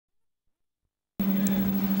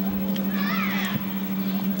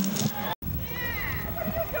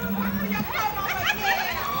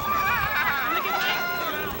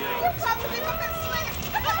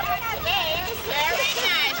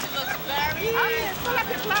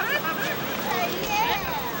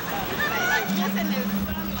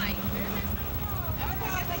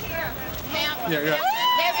Yeah, yeah.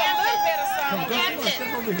 There's a little bit of sun. Come on,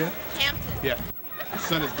 step over here. Hampton. Yeah. The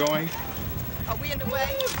sun is going. Are we in the way?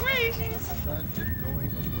 The sun is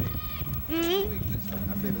going away.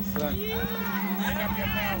 I say the sun. Pick up your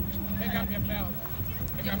belt. Pick up your belt.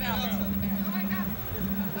 Pick up your belt.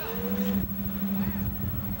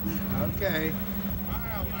 Okay.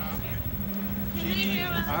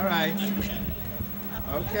 All right.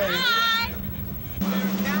 Okay.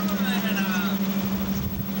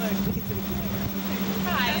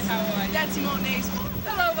 Hi, how are you? That's Monet's father.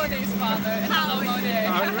 Hello, Monet's father. And hello, Monet.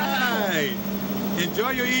 All right. Enjoy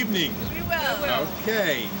your evening. We will.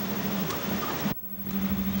 Okay.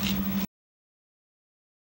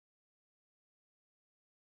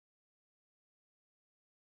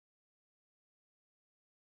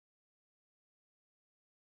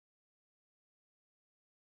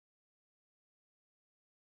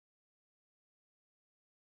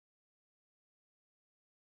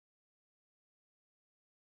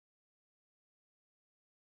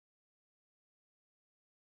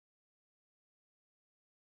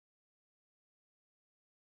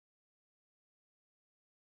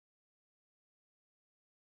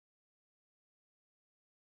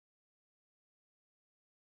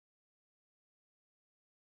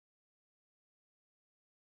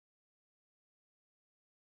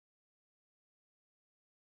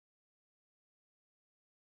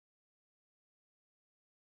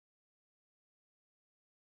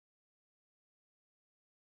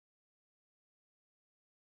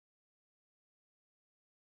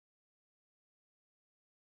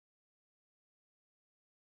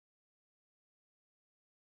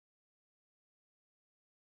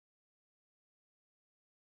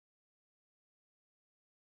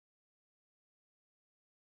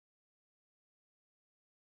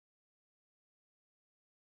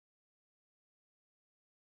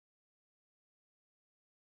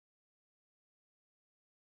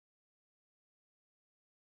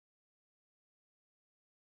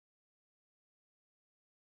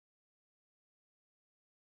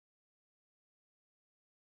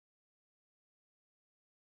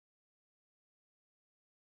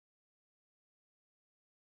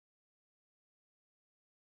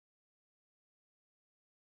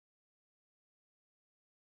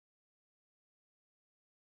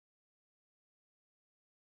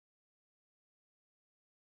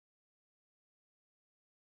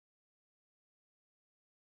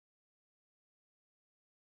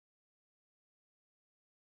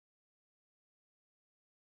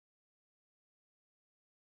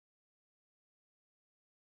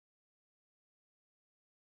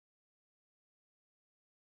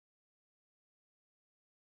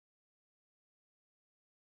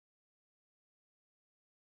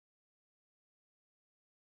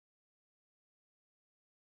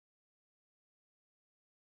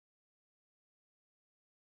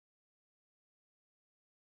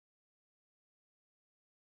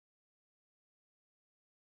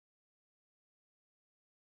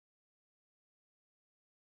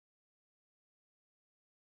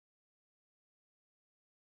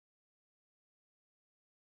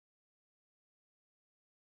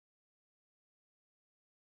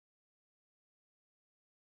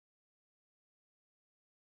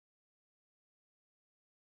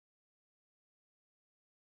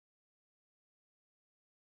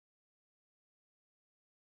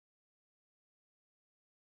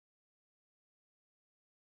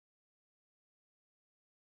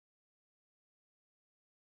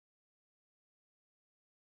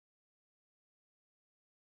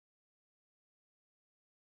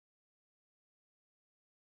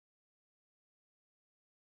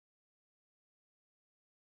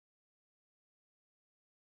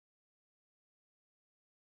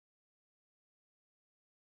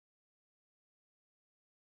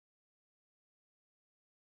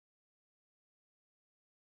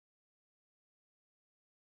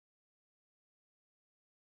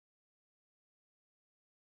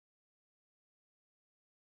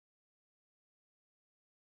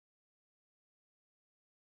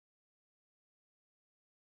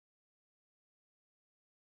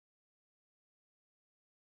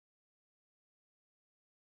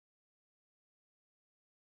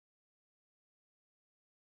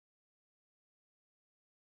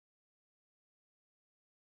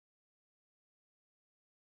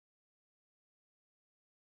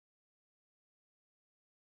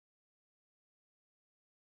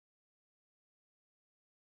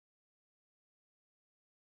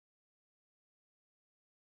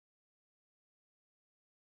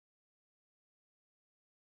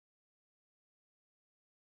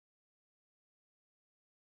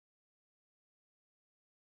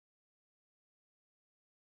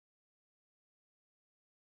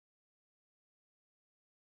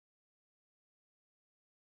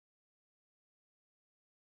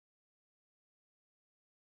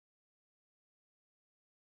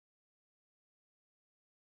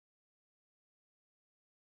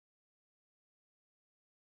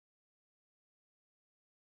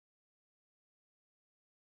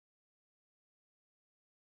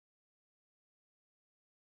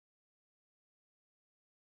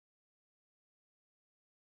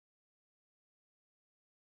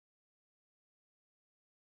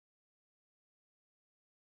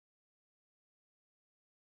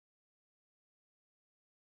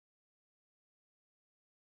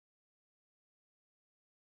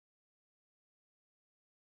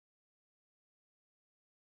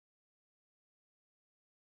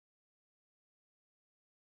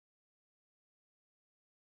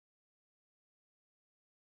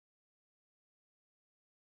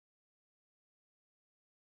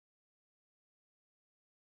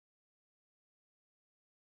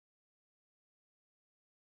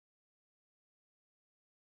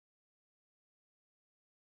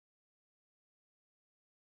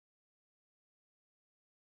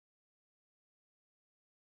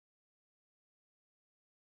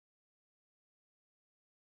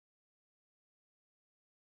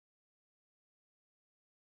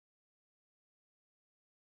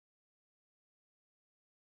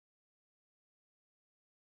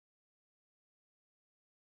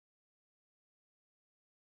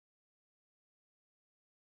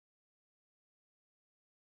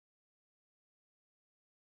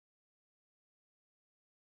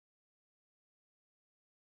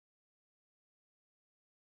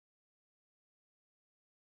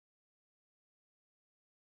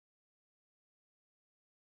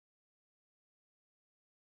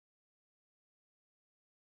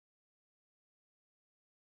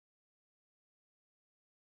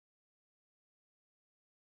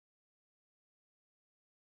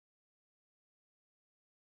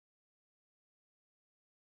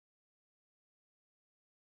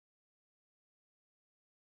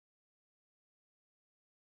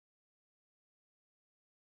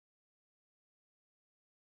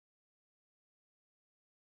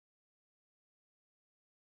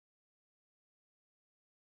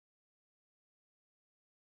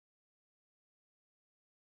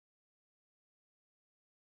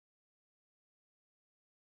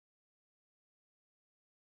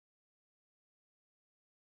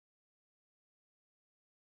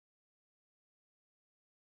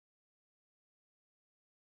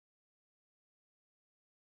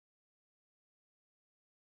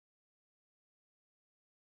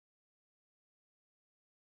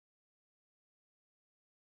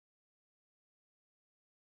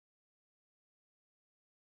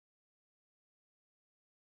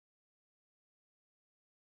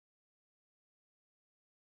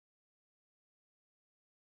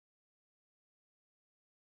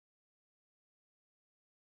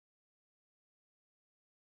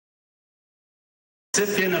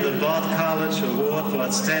 Recipient of the Bard College Award for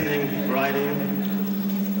Outstanding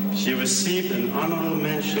Writing, she received an honorable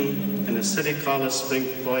mention in the City College Spring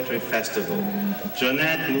Poetry Festival.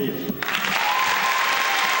 Jonette Neal.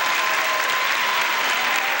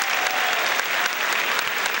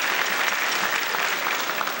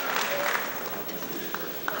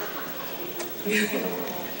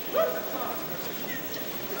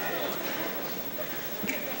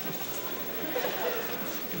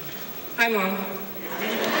 Hi, Mom.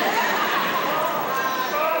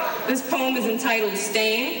 This poem is entitled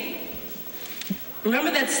Stain. Remember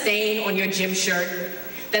that stain on your gym shirt?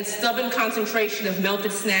 That stubborn concentration of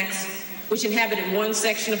melted snacks which inhabited one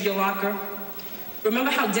section of your locker? Remember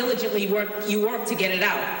how diligently you worked to get it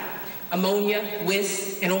out? Ammonia,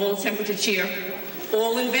 whisk, and all temperature cheer,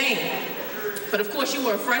 all in vain. But of course you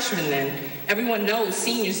were a freshman then. Everyone knows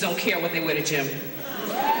seniors don't care what they wear to gym.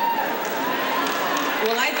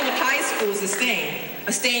 Well, I thought high school was a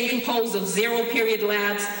stain composed of zero-period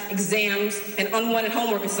labs, exams, and unwanted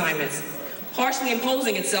homework assignments, harshly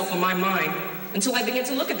imposing itself on my mind until I began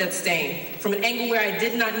to look at that stain from an angle where I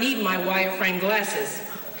did not need my wire-frame glasses.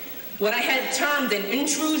 What I had termed an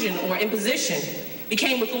intrusion or imposition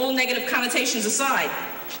became, with all negative connotations aside,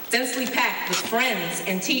 densely packed with friends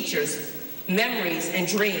and teachers, memories and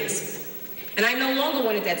dreams. And I no longer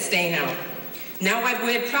wanted that stain out. Now I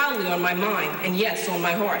wear it proudly on my mind, and yes, on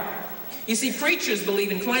my heart. You see, preachers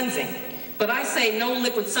believe in cleansing, but I say no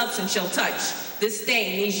liquid substance shall touch this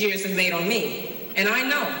stain these years have made on me. And I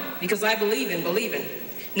know, because I believe in believing.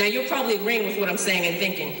 Now you're probably agreeing with what I'm saying and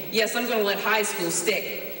thinking, yes, I'm gonna let high school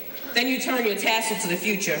stick. Then you turn your tassel to the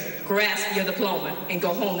future, grasp your diploma, and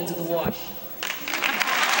go home into the wash.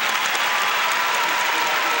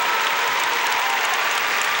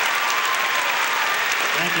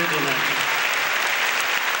 Thank you, Jonette.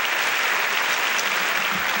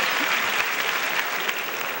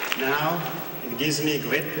 Now, it gives me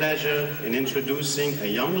great pleasure in introducing a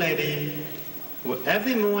young lady who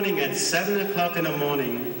every morning at 7 o'clock in the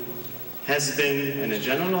morning has been in the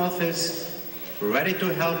general office, ready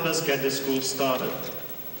to help us get the school started.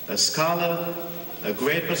 A scholar, a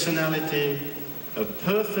great personality, a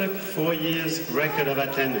perfect 4 years record of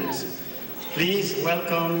attendance. Please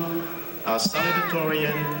welcome our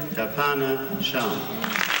salutatorian, Kapana Sham.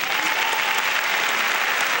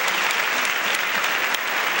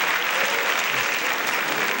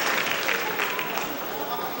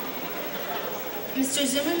 Mr.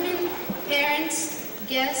 Zimmerman, parents,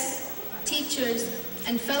 guests, teachers,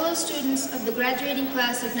 and fellow students of the graduating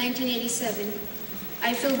class of 1987,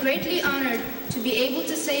 I feel greatly honored to be able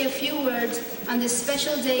to say a few words on this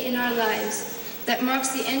special day in our lives that marks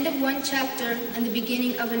the end of one chapter and the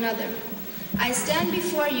beginning of another. I stand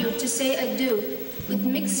before you to say adieu with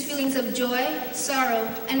mixed feelings of joy, sorrow,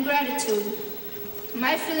 and gratitude.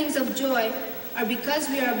 My feelings of joy are because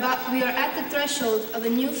we are at the threshold of a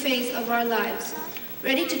new phase of our lives,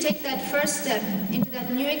 ready to take that first step into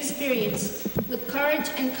that new experience with courage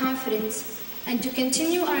and confidence, and to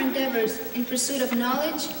continue our endeavors in pursuit of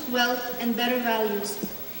knowledge, wealth, and better values.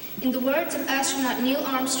 In the words of astronaut Neil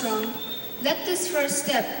Armstrong, let this first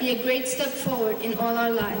step be a great step forward in all our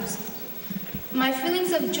lives. My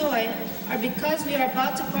feelings of joy are because we are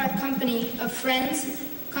about to part company of friends,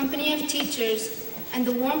 company of teachers, and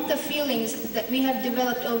the warmth of feelings that we have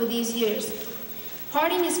developed over these years.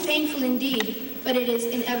 Parting is painful indeed, but it is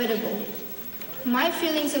inevitable. My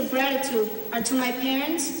feelings of gratitude are to my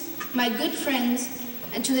parents, my good friends,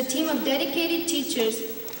 and to the team of dedicated teachers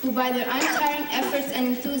who, by their untiring efforts and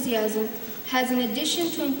enthusiasm, has, in addition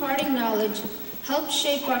to imparting knowledge, helped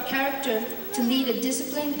shape our character to lead a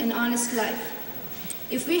disciplined and honest life.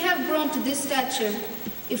 If we have grown to this stature,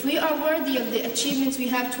 if we are worthy of the achievements we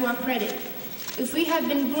have to our credit, if we have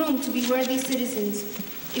been groomed to be worthy citizens,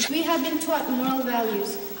 if we have been taught moral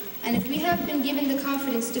values, and if we have been given the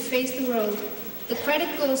confidence to face the world, the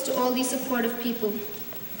credit goes to all these supportive people.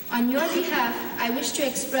 On your behalf, I wish to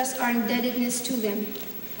express our indebtedness to them.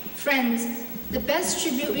 Friends, the best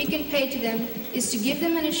tribute we can pay to them is to give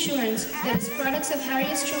them an assurance that as products of Harry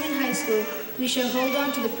S. Truman High School, we shall hold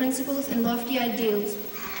on to the principles and lofty ideals.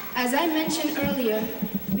 As I mentioned earlier,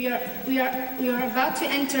 we are about to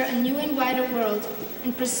enter a new and wider world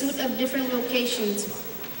in pursuit of different vocations.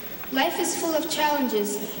 Life is full of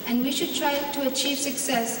challenges, and we should try to achieve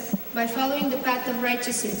success by following the path of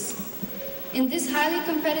righteousness. In this highly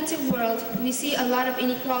competitive world, we see a lot of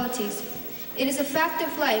inequalities. It is a fact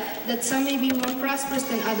of life that some may be more prosperous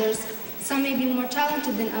than others, some may be more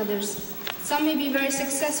talented than others, some may be very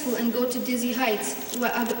successful and go to dizzy heights,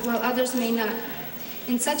 while others may not.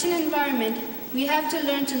 In such an environment, we have to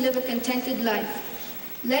learn to live a contented life.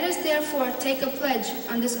 Let us therefore take a pledge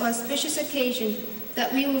on this auspicious occasion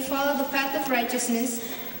that we will follow the path of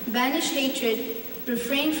righteousness, banish hatred,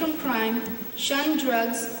 refrain from crime, shun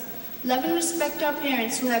drugs, love and respect our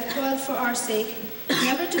parents who have toiled for our sake,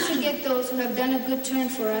 never to forget those who have done a good turn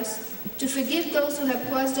for us, to forgive those who have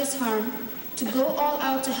caused us harm, to go all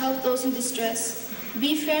out to help those in distress,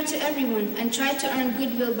 be fair to everyone, and try to earn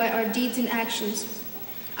goodwill by our deeds and actions.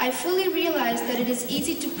 I fully realize that it is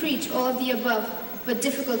easy to preach all of the above, but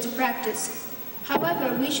difficult to practice.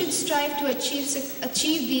 However, we should strive to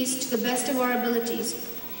achieve these to the best of our abilities.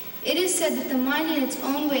 It is said that the mind in its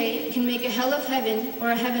own way can make a hell of heaven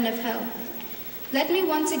or a heaven of hell. Let me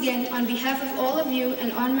once again, on behalf of all of you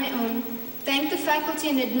and on my own, thank the faculty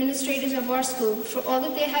and administrators of our school for all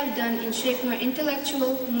that they have done in shaping our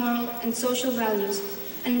intellectual, moral, and social values,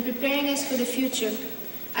 and in preparing us for the future.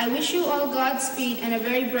 I wish you all Godspeed and a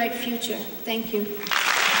very bright future. Thank you.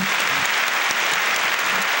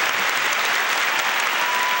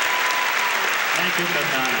 Thank you,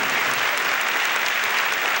 Katana.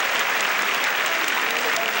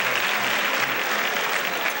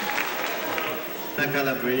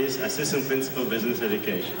 Calabrese, Assistant Principal, Business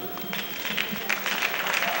Education.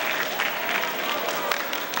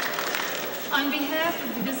 On behalf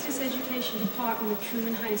of the Business Education Department of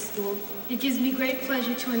Truman High School, it gives me great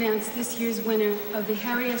pleasure to announce this year's winner of the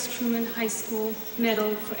Harry S. Truman High School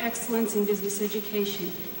Medal for Excellence in Business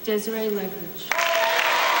Education, Desiree Leverage.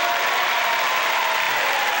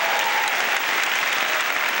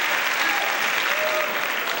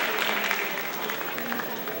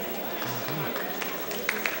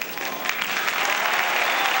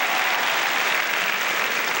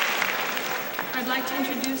 I'd like to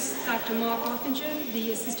introduce Dr. Mark Orthinger,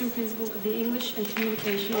 the Assistant Principal of the English and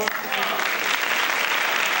Communication Department.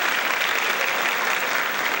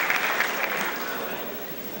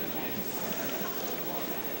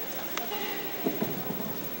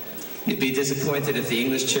 You'd be disappointed if the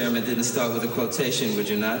English chairman didn't start with a quotation, would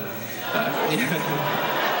you not?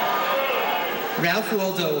 Ralph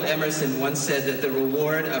Waldo Emerson once said that the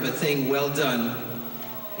reward of a thing well done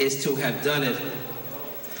is to have done it.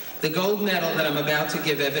 The gold medal that I'm about to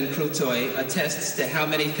give Evan Krutoy attests to how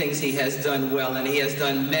many things he has done well, and he has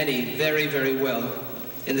done many very, very well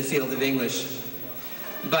in the field of English.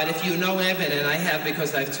 But if you know Evan, and I have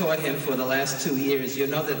because I've taught him for the last 2 years, you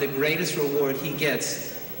know that the greatest reward he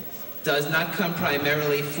gets does not come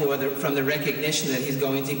primarily from the recognition that he's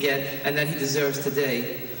going to get and that he deserves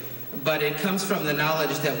today, but it comes from the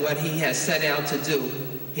knowledge that what he has set out to do,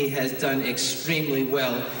 he has done extremely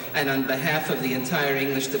well. And on behalf of the entire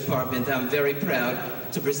English department, I'm very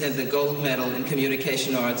proud to present the gold medal in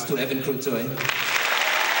communication arts to Evan Krutoy.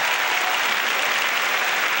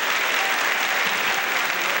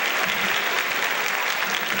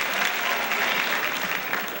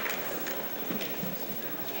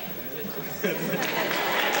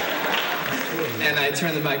 And I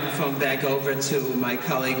turn the microphone back over to my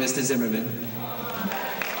colleague, Mr. Zimmerman.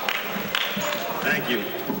 Thank you.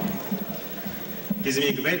 It gives me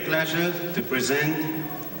a great pleasure to present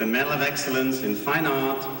the Medal of Excellence in Fine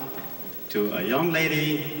Art to a young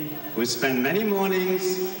lady who spent many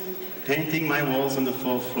mornings painting my walls on the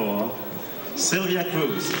 4th floor, Sylvia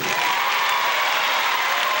Cruz.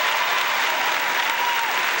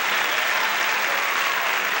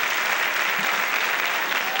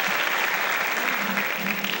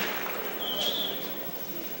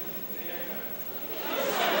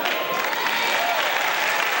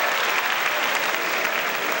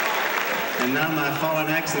 And now my foreign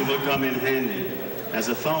accent will come in handy. As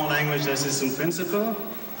a foreign language assistant principal,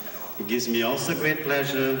 it gives me also great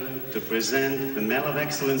pleasure to present the Medal of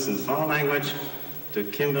Excellence in Foreign Language to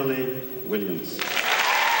Kimberly Williams.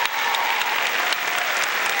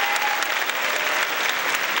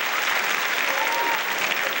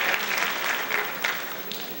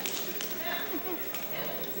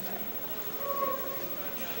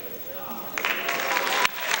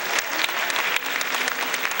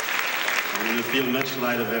 Feel much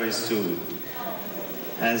lighter very soon.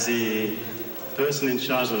 As the person in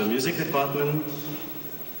charge of the music department,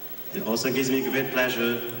 it also gives me great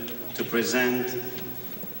pleasure to present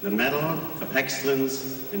the Medal of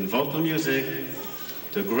Excellence in Vocal Music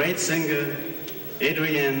to great singer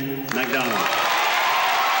Adrienne McDonald.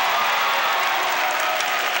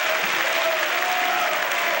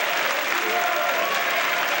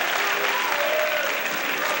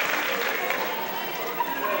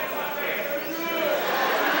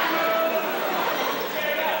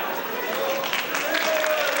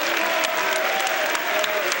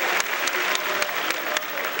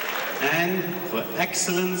 And for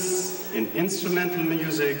excellence in instrumental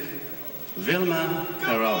music Vilma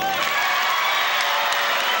Perot.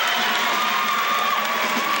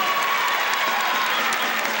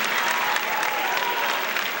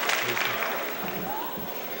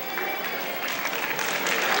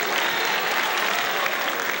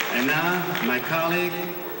 And now, my colleague,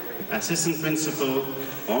 Assistant Principal,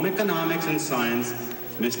 Home Economics and Science,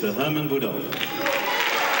 Mr. Herman Boudreau.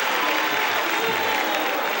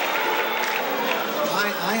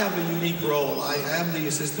 I have a unique role. I am the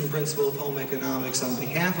Assistant Principal of Home Economics. On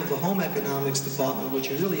behalf of the Home Economics Department, which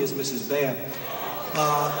really is Mrs. Babb,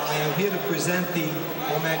 I am here to present the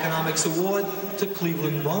Home Economics Award to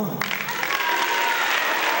Cleveland Bond.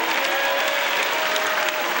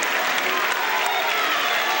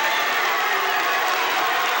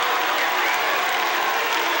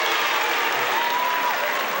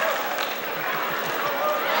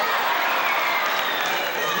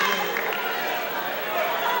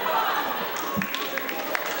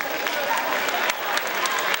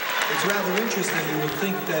 It's rather interesting. You would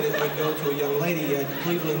think that it would go to a young lady, yet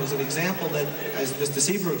Cleveland is an example that, as Mr.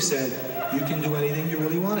 Seabrook said, you can do anything you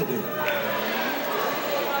really want to do.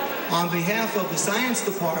 On behalf of the Science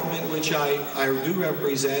Department, which I do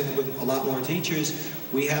represent with a lot more teachers,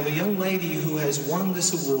 we have a young lady who has won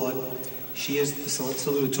this award. She is the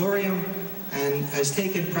salutatorian and has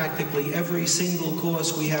taken practically every single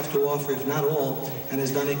course we have to offer, if not all, and has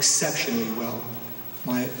done exceptionally well.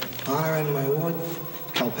 My honor and my award,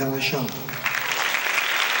 Kalpana Shah.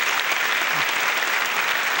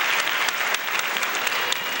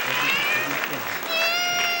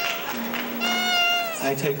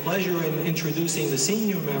 I take pleasure in introducing the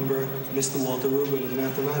senior member, Mr. Walter Rubin of the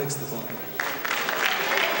Mathematics Department.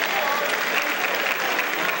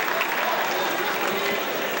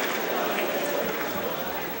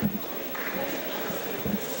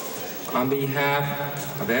 On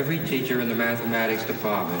behalf of every teacher in the Mathematics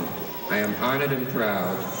Department, I am honored and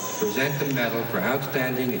proud to present the Medal for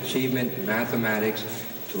Outstanding Achievement in Mathematics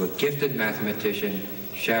to a gifted mathematician,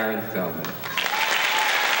 Sharon Feldman.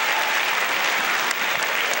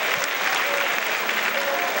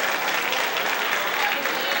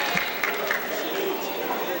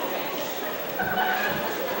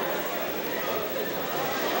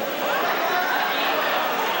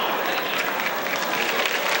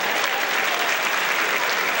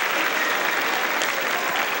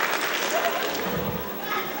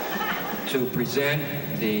 To present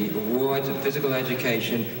the awards of physical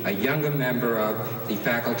education, a younger member of the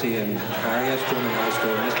faculty in Harry S. Truman High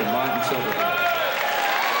School, Mr. Martin Silverberg.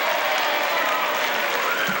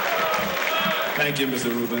 Thank you, Mr.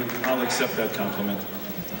 Rubin. I'll accept that compliment.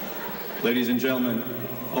 Ladies and gentlemen,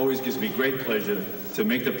 always gives me great pleasure to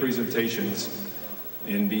make the presentations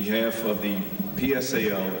in behalf of the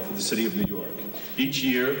PSAL for the City of New York. Each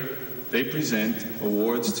year, they present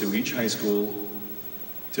awards to each high school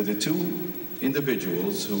to the two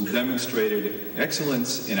individuals who demonstrated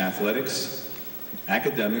excellence in athletics,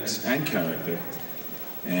 academics, and character.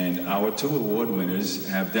 And our two award winners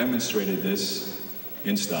have demonstrated this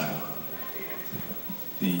in style.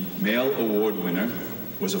 The male award winner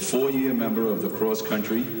was a 4-year member of the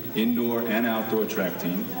cross-country, indoor, and outdoor track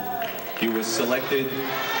team. He was selected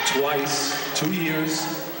twice, 2 years,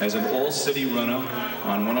 as an all-city runner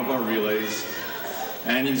on one of our relays.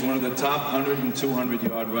 And he's one of the top 100 and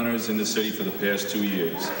 200-yard runners in the city for the past 2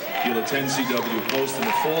 years. He'll attend CW Post in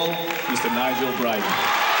the fall, Mr. Nigel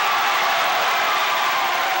Bryden.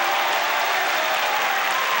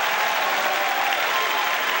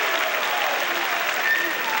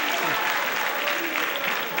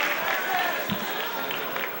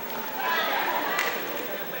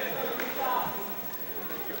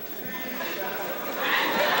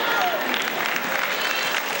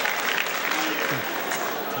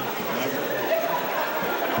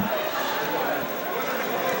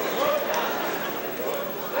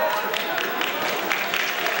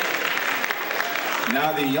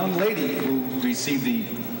 Now, the young lady who received the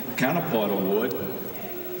Counterpart Award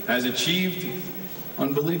has achieved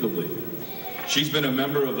unbelievably. She's been a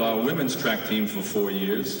member of our women's track team for 4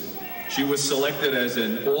 years. She was selected as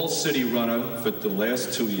an all-city runner for the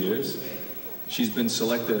last 2 years. She's been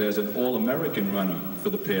selected as an all-American runner for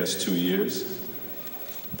the past 2 years.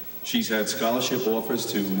 She's had scholarship offers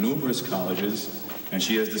to numerous colleges, and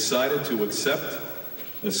she has decided to accept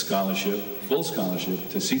a scholarship, full scholarship,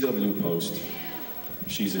 to CW Post.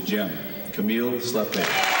 She's a gem. Camille Slepin.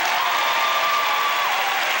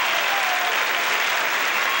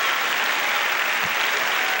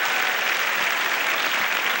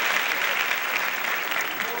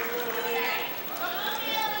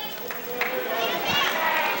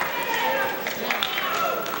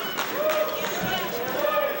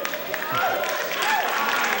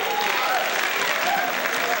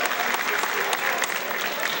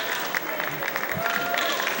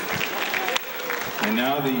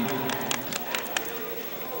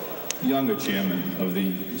 younger chairman of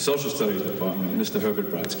the Social Studies Department, Mr.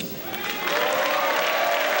 Herbert Brodsky.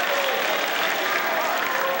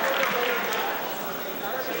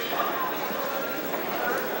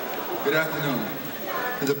 Good afternoon.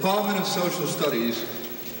 The Department of Social Studies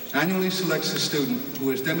annually selects a student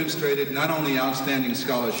who has demonstrated not only outstanding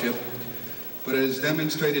scholarship, but has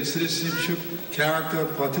demonstrated citizenship, character,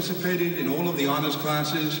 participated in all of the honors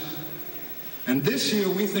classes. And this year,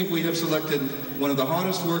 we think we have selected one of the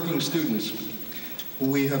hardest working students who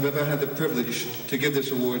we have ever had the privilege to give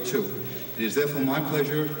this award to. It is therefore my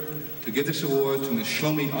pleasure to give this award to Ms.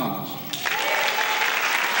 Shlomi Oz.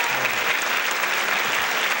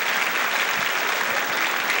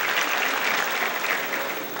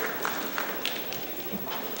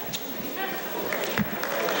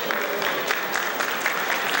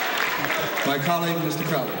 My colleague, Mr.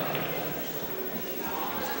 Crowley.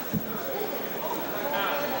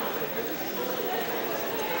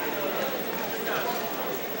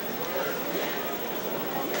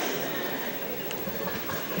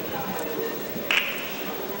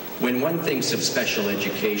 When one thinks of special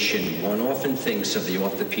education, one often thinks of the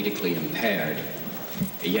orthopedically impaired,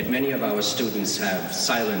 yet many of our students have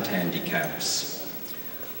silent handicaps.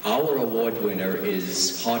 Our award winner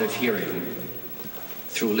is hard of hearing.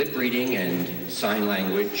 Through lip reading and sign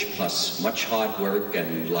language, plus much hard work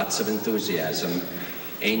and lots of enthusiasm,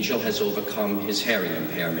 Angel has overcome his hearing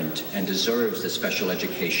impairment and deserves the Special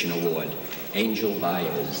Education Award. Angel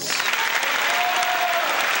Baez.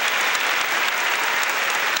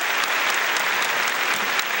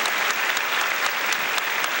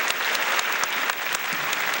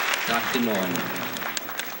 Dr. Norn.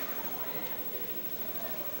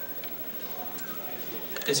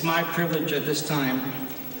 It's my privilege at this time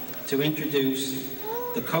to introduce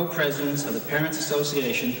the co-presidents of the Parents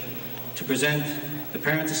Association to present the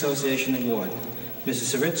Parents Association Award,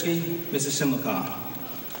 Mrs. Saritsky, Mrs. Similcar.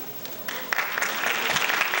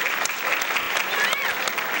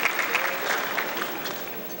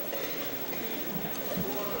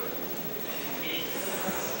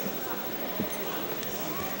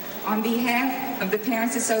 On behalf of the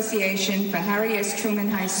Parents Association for Harry S. Truman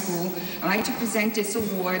High School, I'd like to present this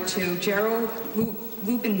award to Gerald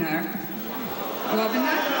Lubiner. Oh,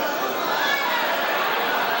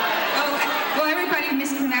 well, everybody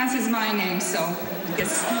mispronounces my name, so I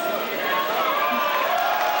guess.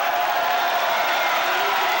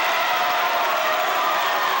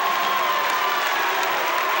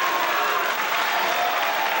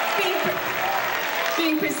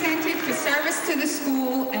 Being presented for service to the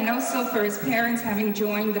school and also for his parents having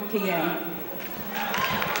joined the PA.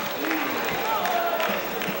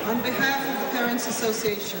 On behalf of the Parents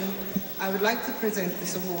Association, I would like to present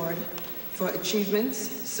this award for achievements,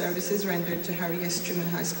 services rendered to Harry S. Truman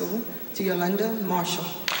High School to Yolanda Marshall.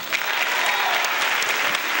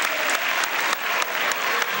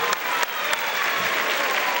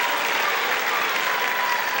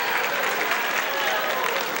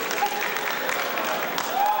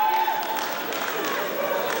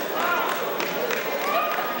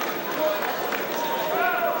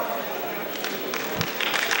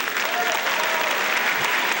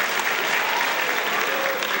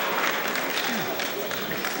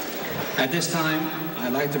 At this time,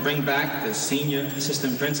 I'd like to bring back the Senior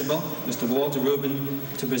Assistant Principal, Mr. Walter Rubin,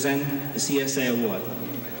 to present the CSA Award.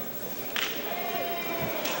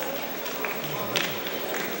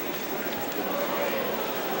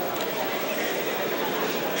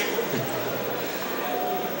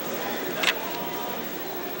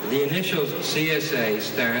 The initials CSA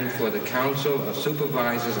stand for the Council of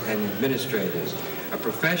Supervisors and Administrators, a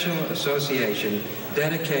professional association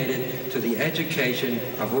dedicated to the education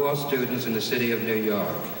of all students in the city of New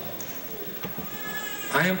York.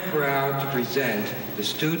 I am proud to present the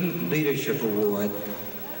Student Leadership Award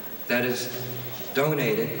that is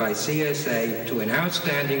donated by CSA to an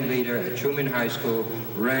outstanding leader at Truman High School,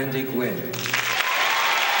 Randy Gwynn.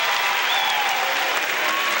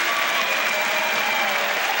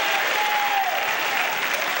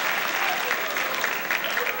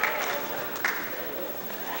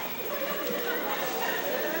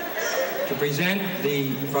 To present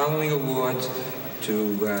the following awards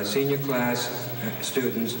to senior class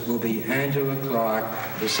students will be Angela Clark,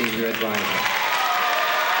 the senior advisor.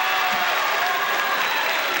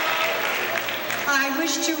 I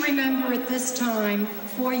wish to remember at this time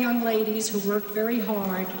 4 young ladies who worked very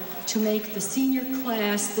hard to make the senior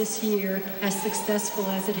class this year as successful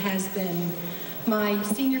as it has been. My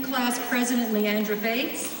senior class president, Leandra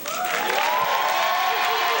Bates,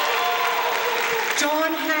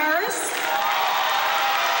 Dawn Harris,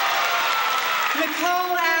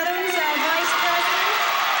 Nicole Adams, our vice president,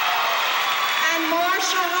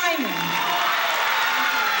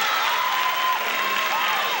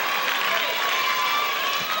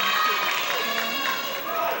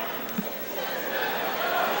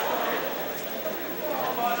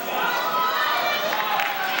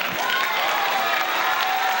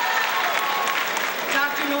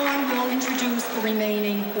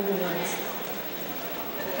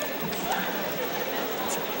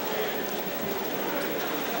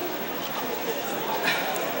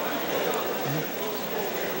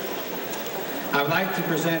 I would like to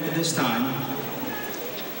present at this time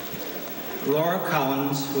Laura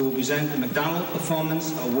Collins, who will present the McDonald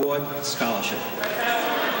Performance Award Scholarship.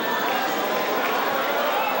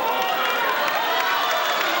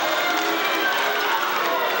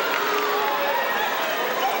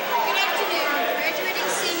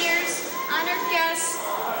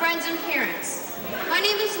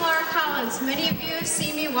 Many of you have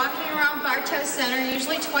seen me walking around Bartow Center,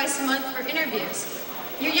 usually twice a month for interviews.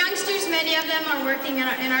 Your youngsters, many of them are working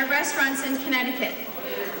in our restaurants in Connecticut.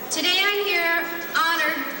 Today I'm here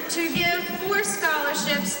honored to give 4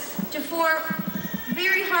 scholarships to 4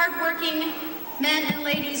 very hardworking men and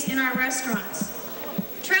ladies in our restaurants.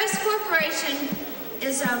 Trust Corporation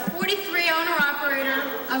is a 43 owner-operator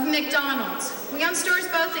of McDonald's. We own stores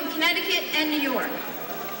both in Connecticut and New York.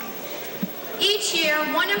 Each year,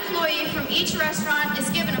 one employee from each restaurant is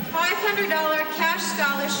given a $500 cash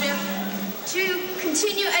scholarship to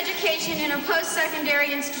continue education in a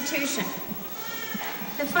post-secondary institution.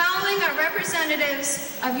 The following are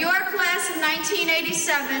representatives of your class of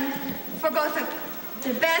 1987 for both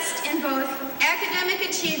the best in both academic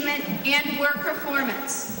achievement and work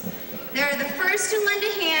performance. They're the first to lend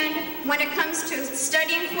a hand when it comes to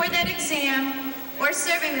studying for that exam or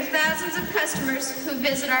serving the thousands of customers who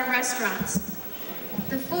visit our restaurants.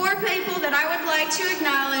 The 4 people that I would like to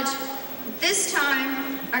acknowledge at this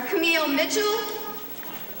time are Camille Mitchell,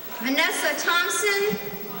 Vanessa Thompson,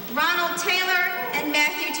 Ronald Taylor, and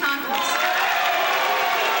Matthew Tompkins.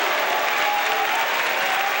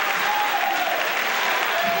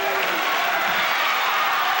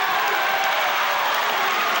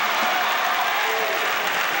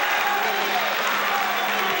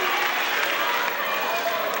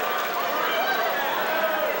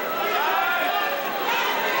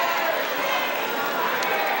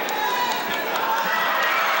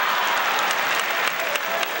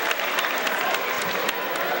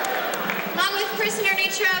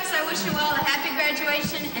 I wish you all a happy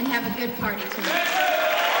graduation and have a good party tonight.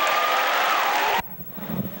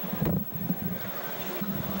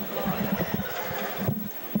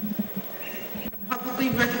 Publicly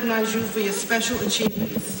recognize you for your special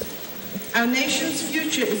achievements. Our nation's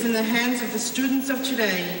future is in the hands of the students of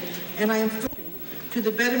today, and I am to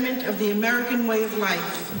the betterment of the American way of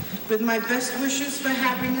life. With my best wishes for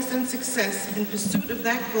happiness and success in pursuit of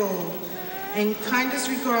that goal, and kindest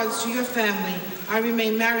regards to your family, I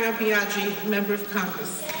remain Mario Biaggi, Member of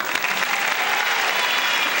Congress.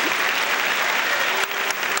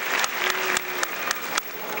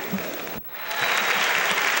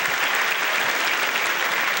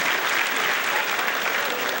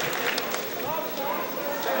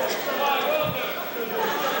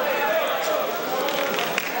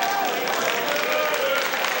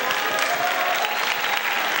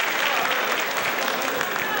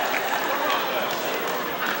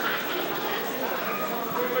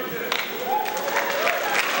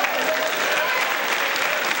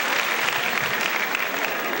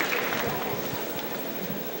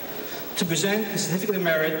 To present the Certificate of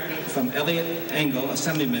Merit from Elliot Engel,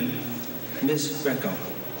 Assemblyman, Ms. Greco.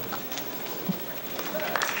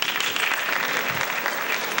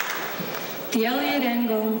 The Elliot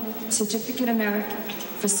Engel Certificate of Merit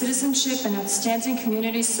for Citizenship and Outstanding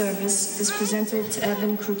Community Service is presented to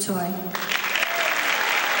Evan Krutoy.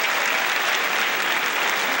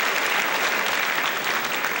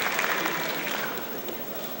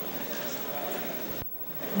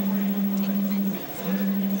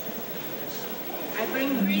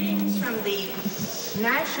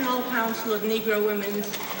 National Council of Negro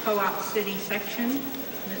Women's Co-op City Section,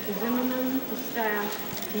 Mr. Zimmerman, the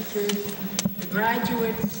staff, teachers, the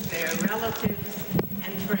graduates, their relatives,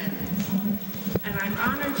 and friends. And I'm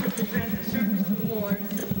honored to present the Service Award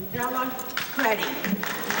to Della Creddy.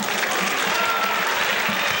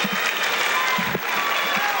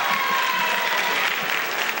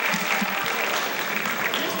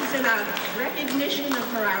 This is in recognition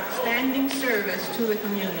of her outstanding service to the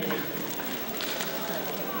community.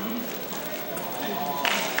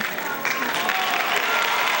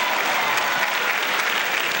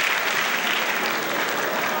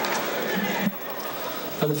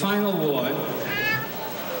 For the final award,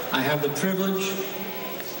 I have the privilege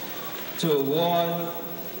to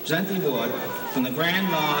present the award from the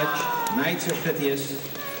Grand Lodge Knights of Pythias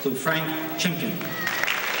to Frank Chimkin.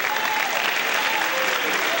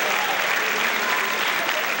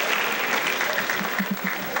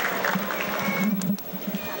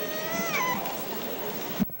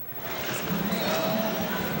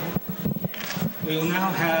 We will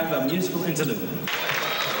now have a musical interlude.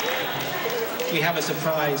 We have a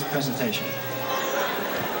surprise presentation.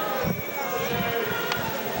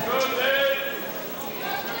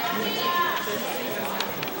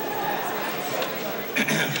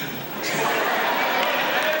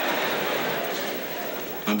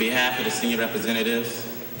 behalf of the senior representatives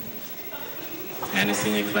and the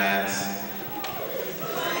senior class,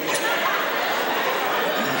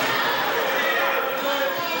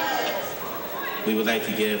 we would like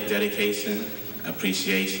to give dedication,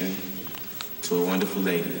 appreciation to a wonderful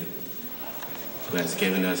lady who has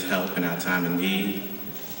given us help in our time of need.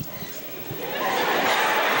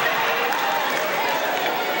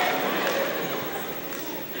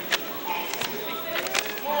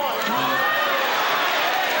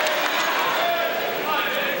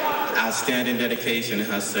 Outstanding dedication in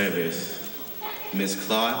her service, Ms.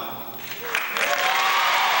 Clark.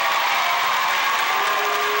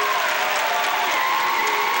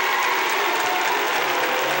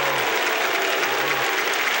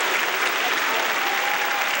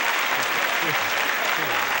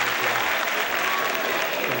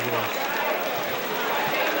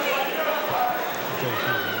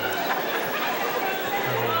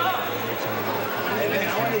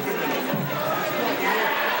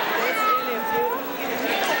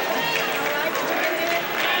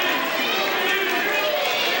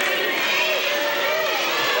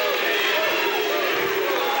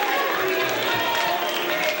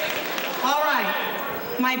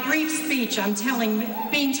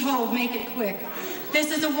 Being told, make it quick.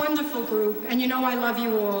 This is a wonderful group, and you know I love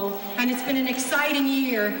you all, and it's been an exciting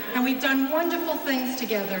year, and we've done wonderful things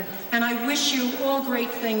together, and I wish you all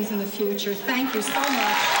great things in the future. Thank you so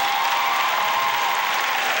much.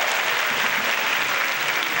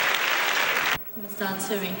 Mr.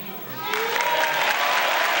 Atsiri.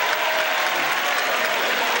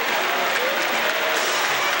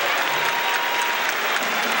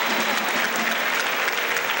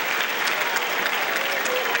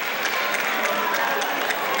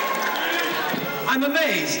 I'm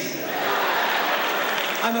amazed.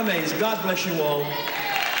 I'm amazed. God bless you all.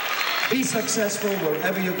 Be successful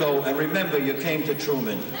wherever you go, and remember you came to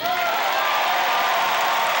Truman.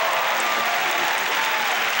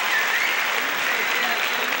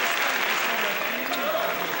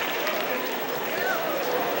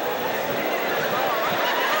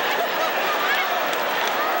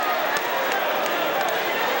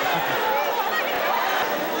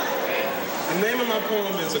 The name of my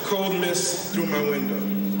poem is A Cold Mist Through My Window.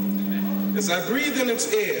 As I breathed in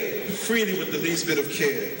its air, freely with the least bit of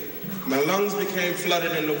care, my lungs became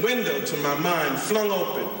flooded and the window to my mind flung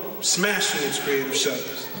open, smashing its creative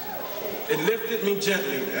shutters. It lifted me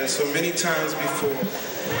gently, as so many times before.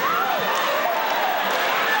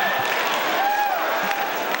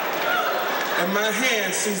 And my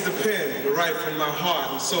hand seized the pen to write from my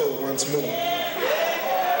heart and soul once more.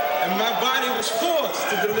 And my body was forced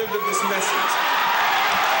to deliver this message,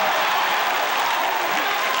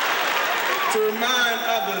 to remind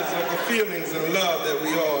others of the feelings and love that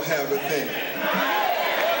we all have within.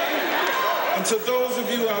 And to those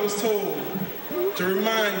of you, I was told to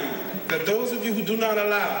remind you that those of you who do not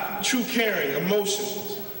allow true caring,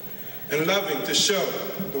 emotions, and loving to show,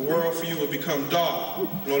 the world for you will become dark,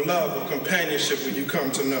 nor love or companionship will you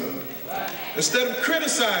come to know. Instead of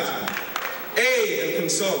criticizing, aid and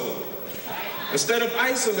console. Instead of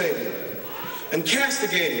isolating and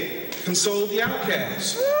castigating, console the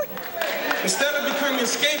outcast. Instead of becoming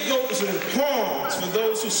scapegoats and pawns for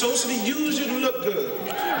those who socially use you to look good,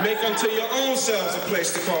 make unto your own selves a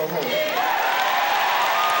place to call home.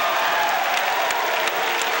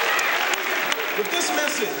 With this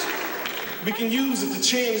message, we can use it to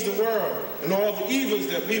change the world and all the evils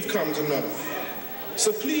that we've come to know.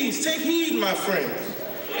 So please, take heed, my friends,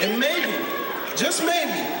 and maybe, just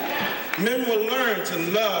maybe, men will learn to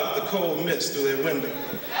love the cold mist through their window.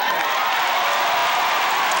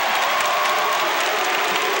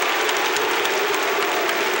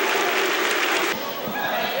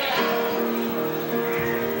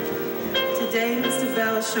 Today, Mr.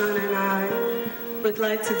 Belashon and I would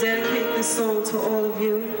like to dedicate this song to all of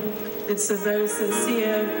you. It's a very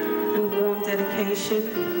sincere and warm dedication,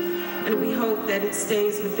 and we hope that it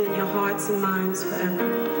stays within your hearts and minds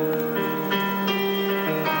forever.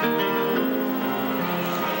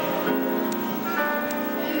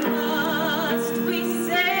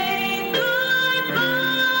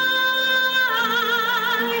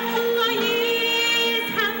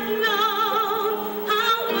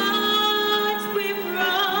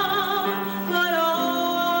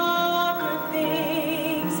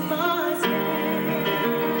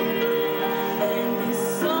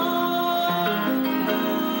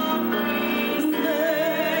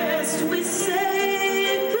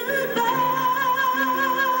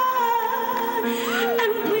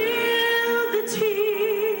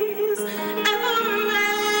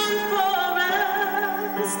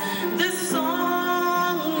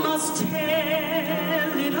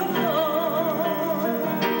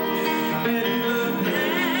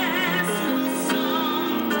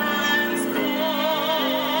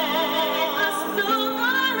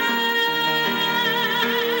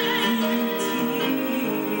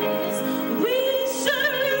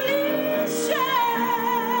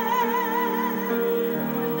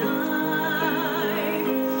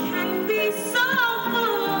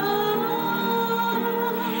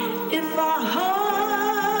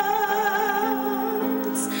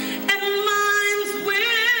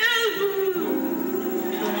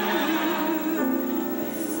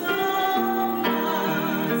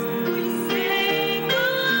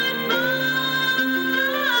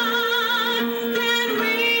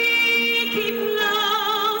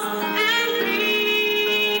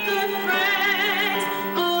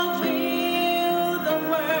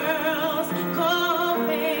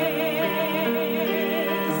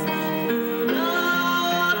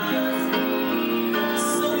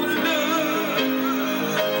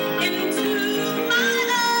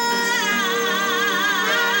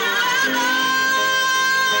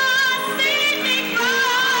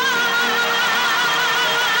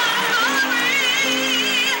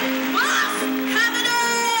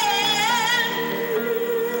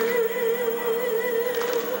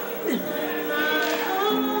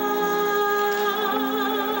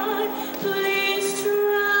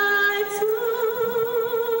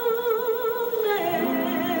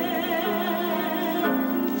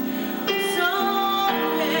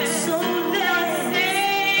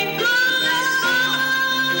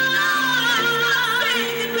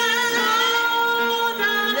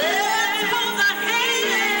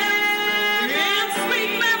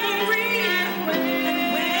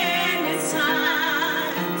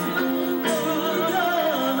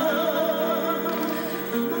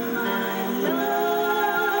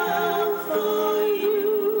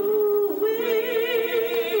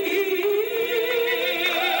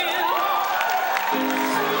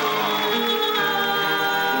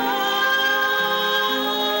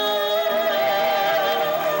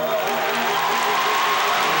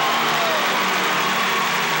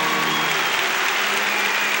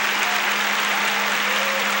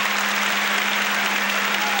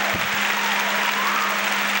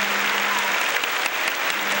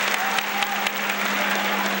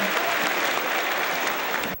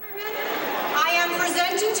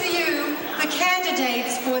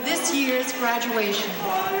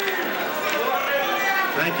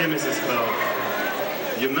 you, Mrs.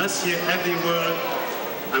 Clark. You must hear every word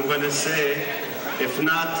I'm going to say. If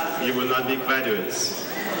not, you will not be graduates.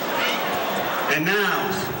 And now,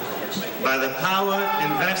 by the power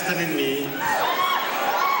invested in me,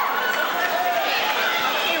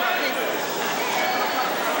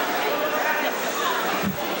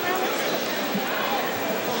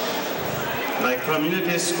 by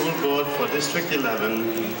Community School Board for District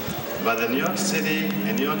 11, by the New York City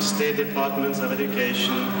and New York State Departments of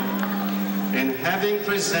Education, and having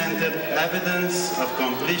presented evidence of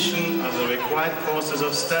completion of the required courses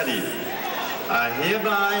of study, I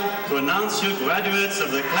hereby pronounce you graduates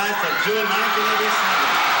of the class of June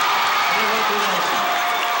 1987. Congratulations.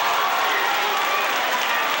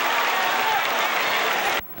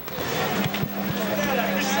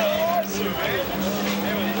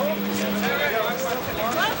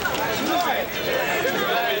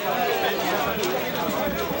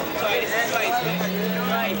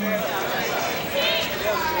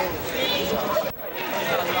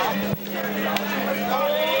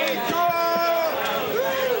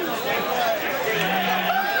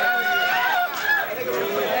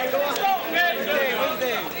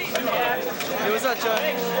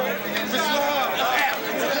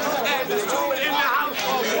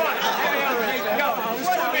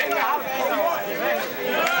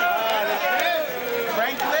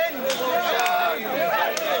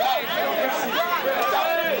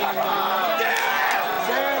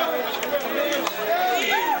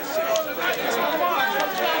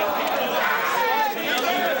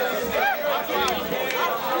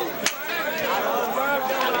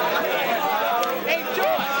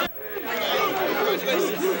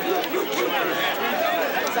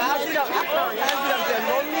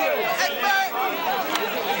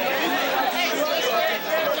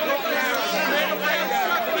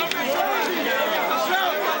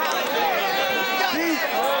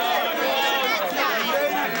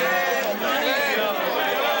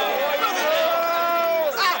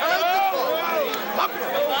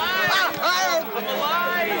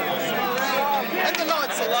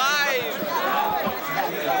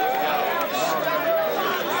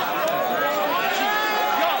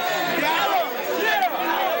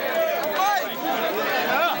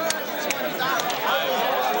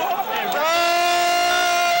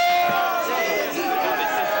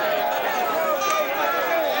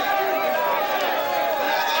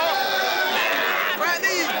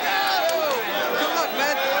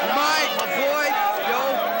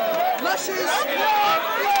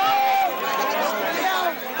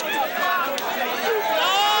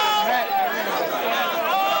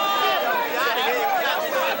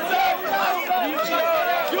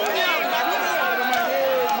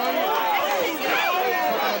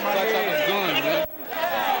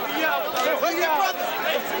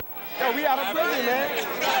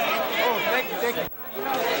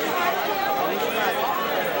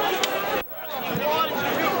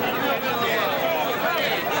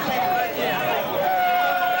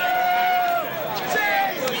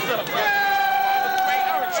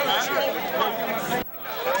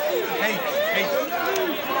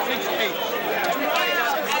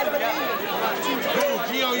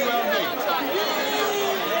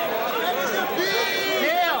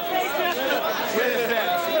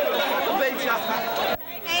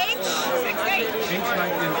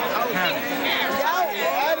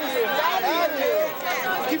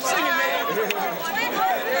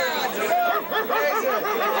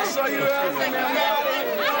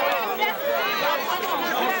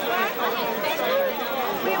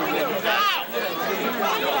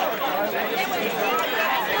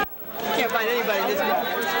 Can't find anybody in this group.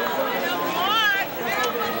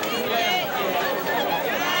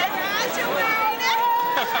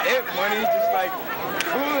 Money's just like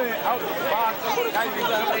pulling out the box.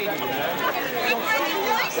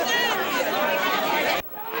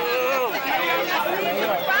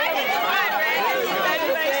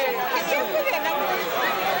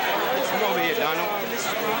 Come over here, Donald.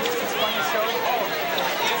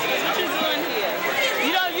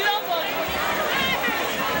 You don't go.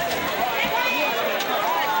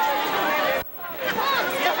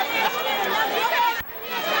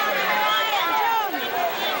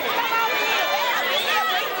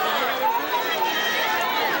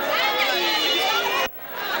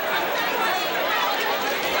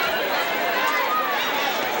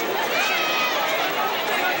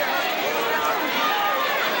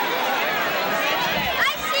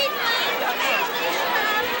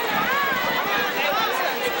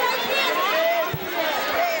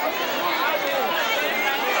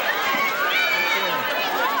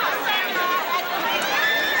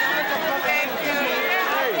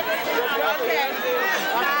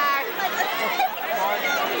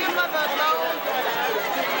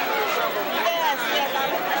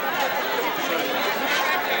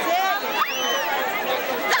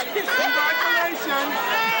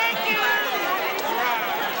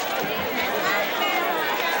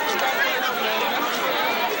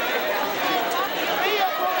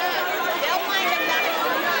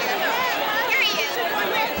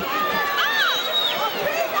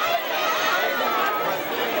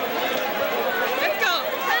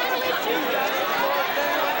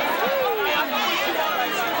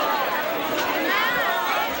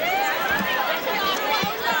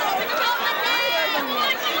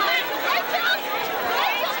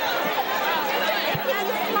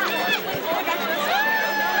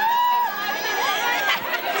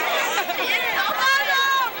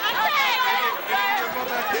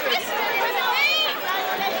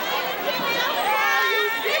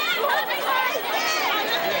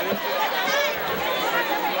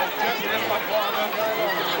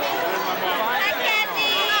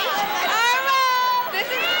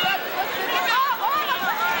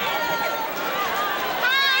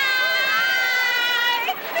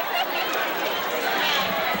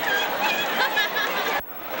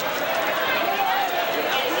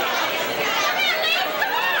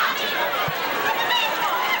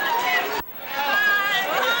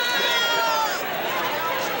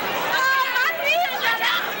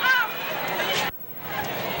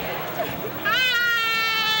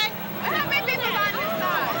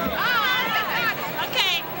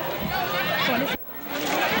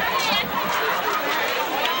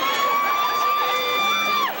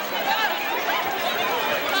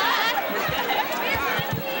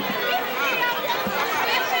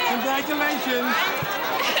 Congratulations.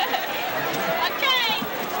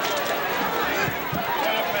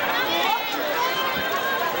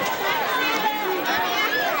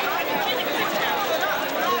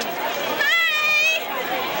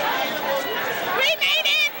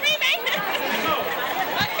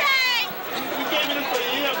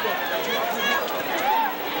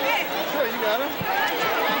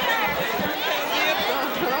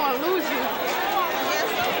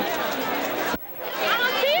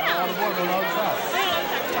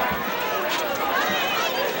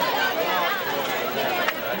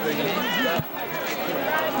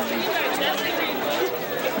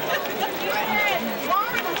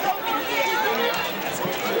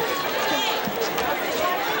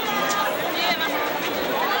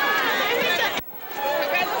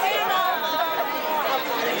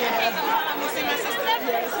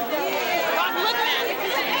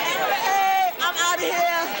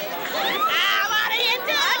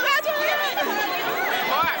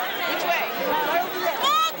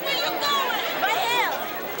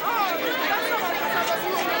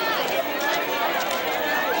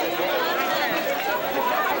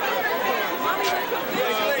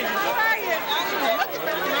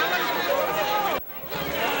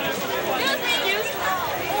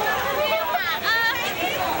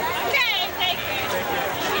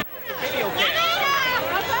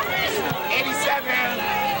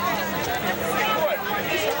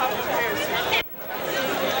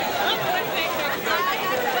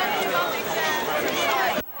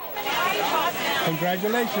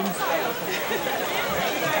 Congratulations.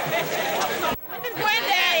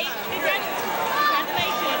 Wendy!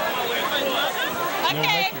 Congratulations.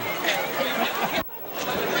 Okay.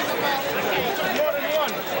 More than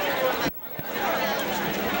one.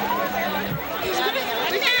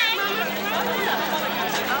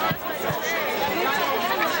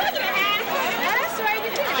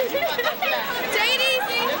 Take it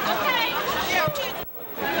easy. Okay.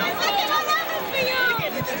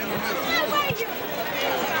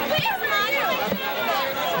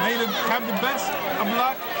 May you have the best of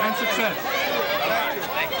luck and success.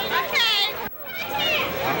 Okay.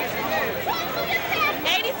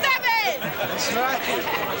 87. That's right.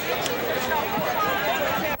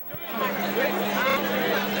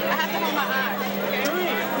 I have to hold my eye.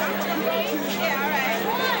 Yeah, all right.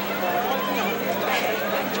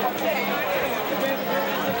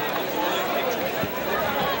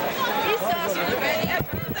 These sauces are ready.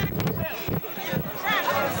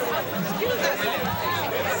 Excuse us.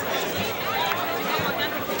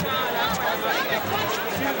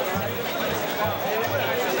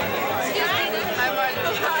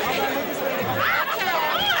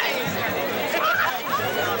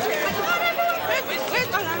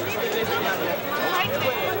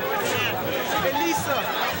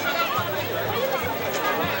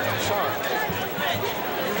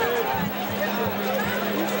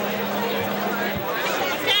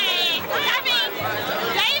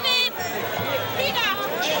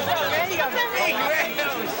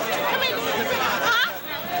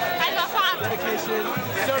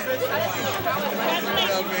 Service.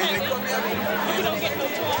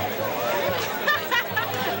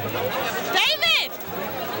 David!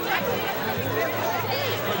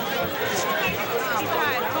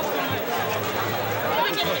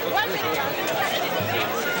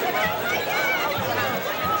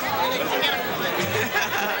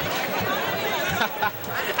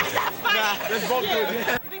 Let's both do it.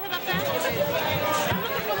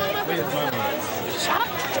 Where's mommy?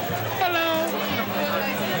 Hello.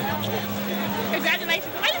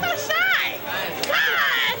 Congratulations. Why are you so shy?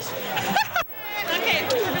 Gosh! Okay,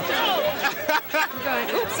 Good.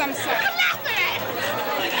 Oops, I'm sorry. I'm laughing at.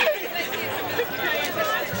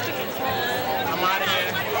 I'm out of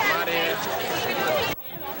here. I'm out of here.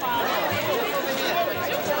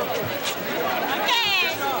 Okay.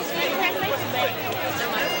 Congratulations, baby.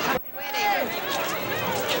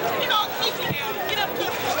 Get up, get up.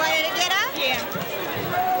 Ready to get up? Yeah.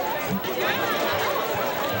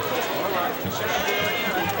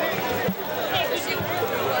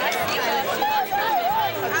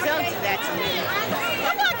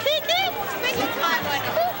 Come on, Kiki. Spend your time on it.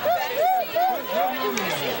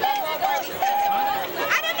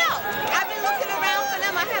 I don't know. I've been looking around for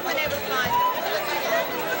them. I haven't been able to find them.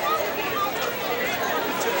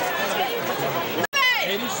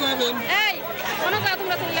 87. Hey! Ano ka kung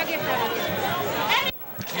natin lagi pa?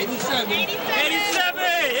 87. 87!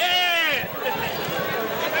 Yeah!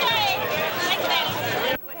 Okay.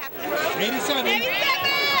 What happened? 87. 87!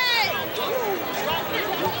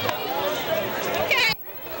 Okay.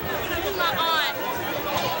 This is my aunt.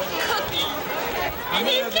 Cookie. I'm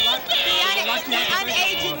He's Kiki! The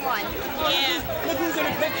unaging one. Yeah.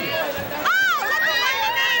 picture. Oh, look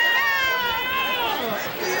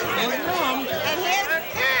at Mom. And here's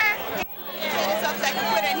set this up so I can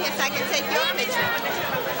put it in here so I can take your picture.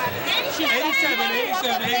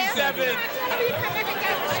 87.